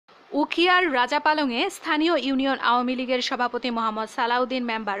উখিয়ার রাজাপালংয়ে স্থানীয় ইউনিয়ন আওয়ামী লীগের সভাপতি মোহাম্মদ সালাউদ্দিন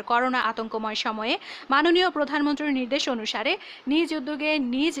মেম্বার করোনা আতঙ্কময় সময়ে মাননীয় প্রধানমন্ত্রীর নির্দেশ অনুসারে নিজ উদ্যোগে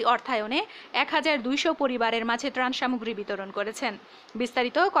নিজ অর্থায়নে ১,২০০ পরিবারের মাঝে ত্রাণ সামগ্রী বিতরণ করেছেন।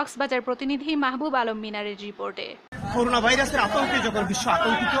 বিস্তারিত কক্সবাজার প্রতিনিধি মাহবুব আলম মিনারের রিপোর্টে। করোনা ভাইরাসের আতঙ্কে যখন বিশ্ব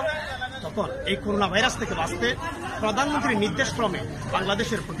আতঙ্কিত, তখন এই করোনা ভাইরাস থেকে বাঁচতে প্রধানমন্ত্রীর নির্দেশক্রমে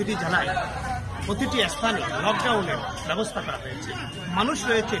বাংলাদেশের প্রতিটি জেলায় প্রতিটি স্থানে লকডাউনের ব্যবস্থা করা হয়েছে। মানুষ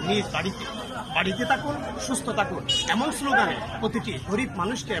রয়েছে নিজ বাড়িতে থাকুন, সুস্থ থাকুন এমন স্লোগানে প্রতিটি গরিব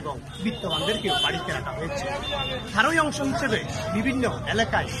মানুষকে এবং বিত্তবানদেরকেও বাড়িতে রাখা হয়েছে। তারই অংশ হিসেবে বিভিন্ন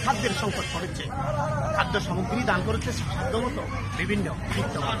এলাকায় খাদ্যের সংকট পড়েছে। খাদ্য সামগ্রী দান করেছে সাধ্যমতো বিভিন্ন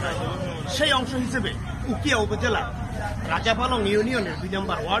বিত্তবানরা। সেই অংশ হিসেবে উখিয়া উপজেলা রাজাপালং ইউনিয়নের ২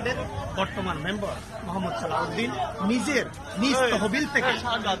 নম্বর ওয়ার্ডের বর্তমান মেম্বার মোহাম্মদ সালাউদ্দিন নিজ তহবিল থেকে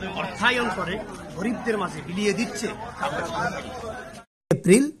অর্থায়ন করে গরিবদের মাঝে বিলিয়ে দিচ্ছে।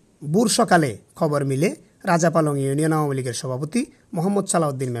 এপ্রিল বুর সকালে খবর মিলে রাজাপালং ইউনিয়ন আওয়ামী লীগের সভাপতি মোহাম্মদ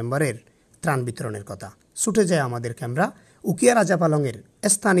সালাউদ্দিন মেম্বারের ত্রাণ বিতরণের কথা। ছুটে যায় আমাদের ক্যামেরা উখিয়া রাজাপালংয়ের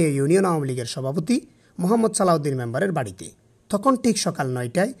স্থানীয় ইউনিয়ন আওয়ামী লীগের সভাপতি মোহাম্মদ সালাউদ্দিন মেম্বারের বাড়িতে। তখন ঠিক সকাল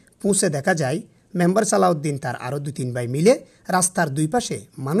 ৯টায় পৌঁছে দেখা যায় মেম্বার সালাউদ্দিন তার আরও ২-৩ ভাই মিলে রাস্তার দুই পাশে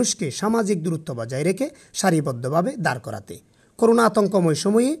মানুষকে সামাজিক দূরত্ব বজায় রেখে সারিবদ্ধভাবে দাঁড় করাতে। করোনা আতঙ্কময়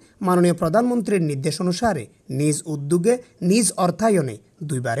সময়ে মাননীয় প্রধানমন্ত্রীর নির্দেশ অনুসারে নিজ উদ্যোগে নিজ অর্থায়নে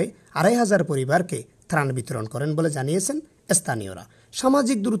দুইবারে ২৫০০ পরিবারকে ত্রাণ বিতরণ করেন বলে জানিয়েছেন স্থানীয়রা।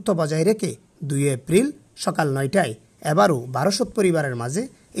 সামাজিক দূরত্ব বজায় রেখে ২ এপ্রিল সকাল ৯টায় এবারও ১২০০ পরিবারের মাঝে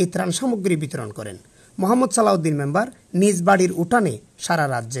এই ত্রাণ সামগ্রী বিতরণ করেন। মোহাম্মদ সালাউদ্দিন মেম্বার নিজ বাড়ির উঠানে সারা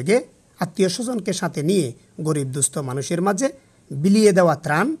রাত জেগে আত্মীয় স্বজনকে সাথে নিয়ে গরিব দুস্থ মানুষের মাঝে বিলিয়ে দেওয়া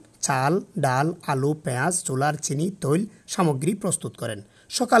ত্রাণ, চাল, ডাল, আলু, পেঁয়াজ, চুলার চিনি, তৈল সামগ্রী প্রস্তুত করেন।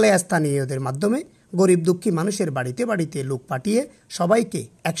 সকালে স্থানীয়দের মাধ্যমে গরিব দুঃখী মানুষের বাড়িতে বাড়িতে লোক পাঠিয়ে সবাইকে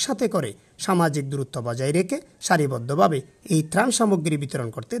একসাথে করে সামাজিক দূরত্ব বজায় রেখে সারিবদ্ধভাবে এই ত্রাণ সামগ্রী বিতরণ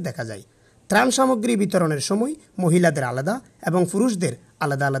করতে দেখা যায়। ত্রাণ সামগ্রী বিতরণের সময় মহিলাদের আলাদা এবং পুরুষদের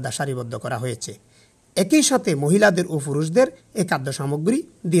আলাদা আলাদা সারিবদ্ধ করা হয়েছে। একই সাথে মহিলাদের ও পুরুষদের এই খাদ্য সামগ্রী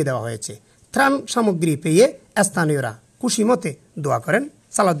দিয়ে দেওয়া হয়েছে। ত্রাণ সামগ্রী পেয়ে স্থানীয়রা খুশি মতে দোয়া করেন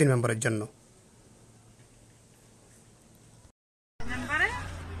সালাউদ্দিন মেম্বারের জন্য।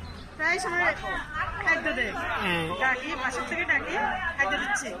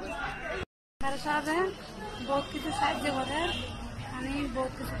 বহুত কিছু সাহায্য করে, আমি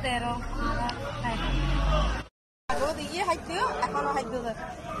বহুত কিছু তেরো এখনো খাদ্য দেয়।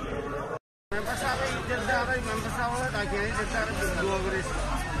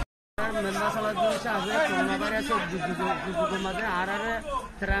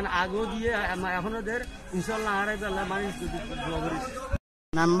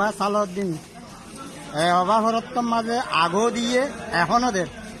 মেম্বার সালাউদ্দিন অভাবরত্তম মাঝে আগো দিয়ে এখনো দের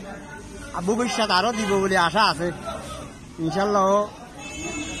ভবিষ্যৎ আরো দিব বলে আশা আছে, ইনশাল্লাহ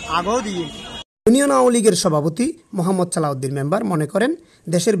আগো দিয়ে। ইউনিয়ন আওয়ামী লীগের সভাপতি মোহাম্মদ সালাউদ্দিন মেম্বার মনে করেন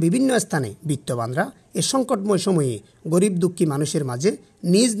দেশের বিভিন্ন স্থানে বিত্তবানরা এ সংকটময় সময়ে গরিব দুঃখী মানুষের মাঝে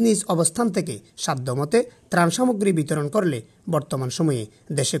নিজ নিজ অবস্থান থেকে সাধ্যমতে ত্রাণ সামগ্রী বিতরণ করলে বর্তমান সময়ে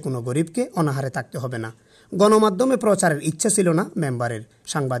দেশে কোনো গরিবকে অনাহারে থাকতে হবে না। গণমাধ্যমে প্রচারের ইচ্ছা ছিল না মেম্বারের।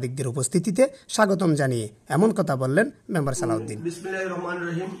 সাংবাদিকদের উপস্থিতিতে স্বাগতম জানিয়ে এমন কথা বললেন মেম্বার সালাউদ্দিন। বিসমিল্লাহির রহমানির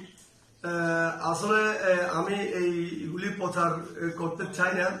রহিম। আসলে আমি এইগুলি প্রচার করতে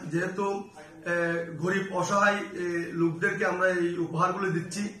চাই না, যেহেতু গরিব অসহায় লোকদেরকে আমরা এই উপহারগুলি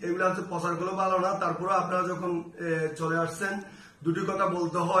দিচ্ছি, এগুলো হচ্ছে প্রচার করলে ভালো না। তারপরে আপনারা যখন চলে আসছেন দুটি কথা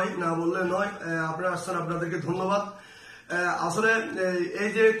বলতে হয়, না বললে নয়। আপনারা আসছেন, আপনাদেরকে ধন্যবাদ। আসলে এই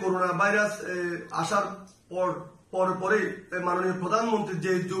যে করোনা ভাইরাস আসার পরে মাননীয় প্রধানমন্ত্রী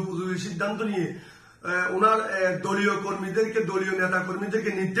যে যুগোপযোগী সিদ্ধান্ত নিয়ে ওনার দলীয় কর্মীদেরকে, দলীয় নেতা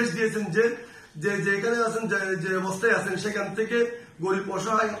কর্মীদেরকে নির্দেশ দিয়েছেন যে যেখানে আছেন, যে অবস্থায় আছেন সেখান থেকে গরিব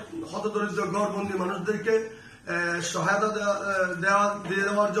অসহায় হতদরিদ্র ঘরবন্দি মানুষদেরকে সহায়তা দিয়ে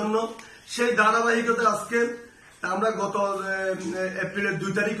দেওয়ার জন্য সেই ধারাবাহিকতা আজকে আমরা গত এপ্রিলের 2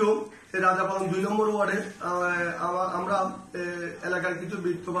 তারিখেও রাজাপালং 2 নম্বর ওয়ার্ডে আমরা এলাকার কিছু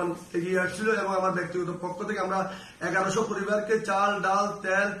বিত্তবান এগিয়ে আসছিল এবং আমার ব্যক্তিগত পক্ষ থেকে আমরা 1100 পরিবারকে চাল, ডাল,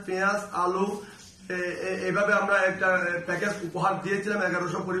 তেল, পেঁয়াজ, আলু এইভাবে আমরা একটা প্যাকেজ উপহার দিয়েছিলাম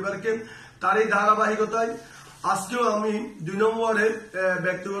 1100 পরিবারকে। তারই ধারাবাহিকতায় আজকেও আমি 2 নম্বর ওয়ার্ডে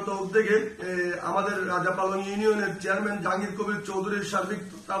ব্যক্তিগত উদ্যোগে আমাদের রাজাপালং ইউনিয়নের চেয়ারম্যান জাহাঙ্গীর কবির চৌধুরীর সার্বিক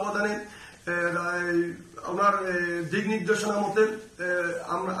তত্ত্বাবধানে ওনার দিক নির্দেশনা মতে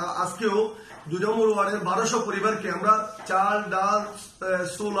আমরা আজকেও 2 নম্বর ওয়ার্ডের 1200 পরিবারকে আমরা চাল, ডাল,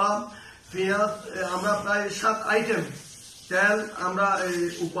 ছোলা, পেঁয়াজ, আমরা প্রায় 7 আইটেম তেল আমরা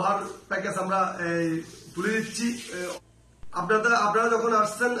উপহার প্যাকেজ আমরা তুলে দিচ্ছি। আপনারা যখন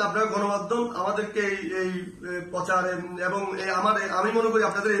আসছেন, আপনারা গণমাধ্যম আমাদেরকে এই প্রচারে এবং আমি মনে করি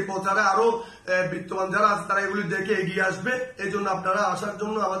আপনাদের এই প্রচারে আরো বিত্তবান যারা আছে তারা এগুলি দেখে এগিয়ে আসবে। এই জন্য আপনারা আসার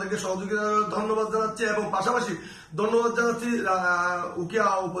জন্য আমাদেরকে সহযোগিতা ধন্যবাদ জানাচ্ছি এবং পাশাপাশি ধন্যবাদ জানাচ্ছি উকিয়া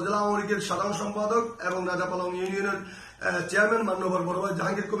উপজেলা আওয়ামী লীগের সাধারণ সম্পাদক এবং রাজাপালং ইউনিয়নের চেয়ারম্যান মান্যবর বড় ভাই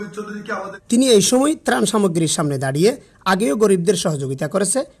জাহাঙ্গীর কবির চৌধুরীকে। তিনি এই সময় ত্রাণ সামগ্রীর সামনে দাঁড়িয়ে আগেও গরিবদের সহযোগিতা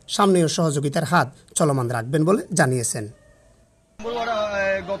করেছে, সামনেও সহযোগিতার হাত চলমান রাখবেন বলে জানিয়েছেন।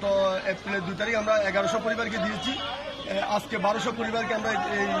 গত এপ্রিলের 2 তারিখ আমরা 1100 পরিবারকে দিয়েছি, আজকে 1200 পরিবারকে আমরা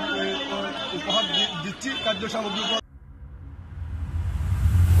এই উপহার দিচ্ছি খাদ্য সামগ্রী।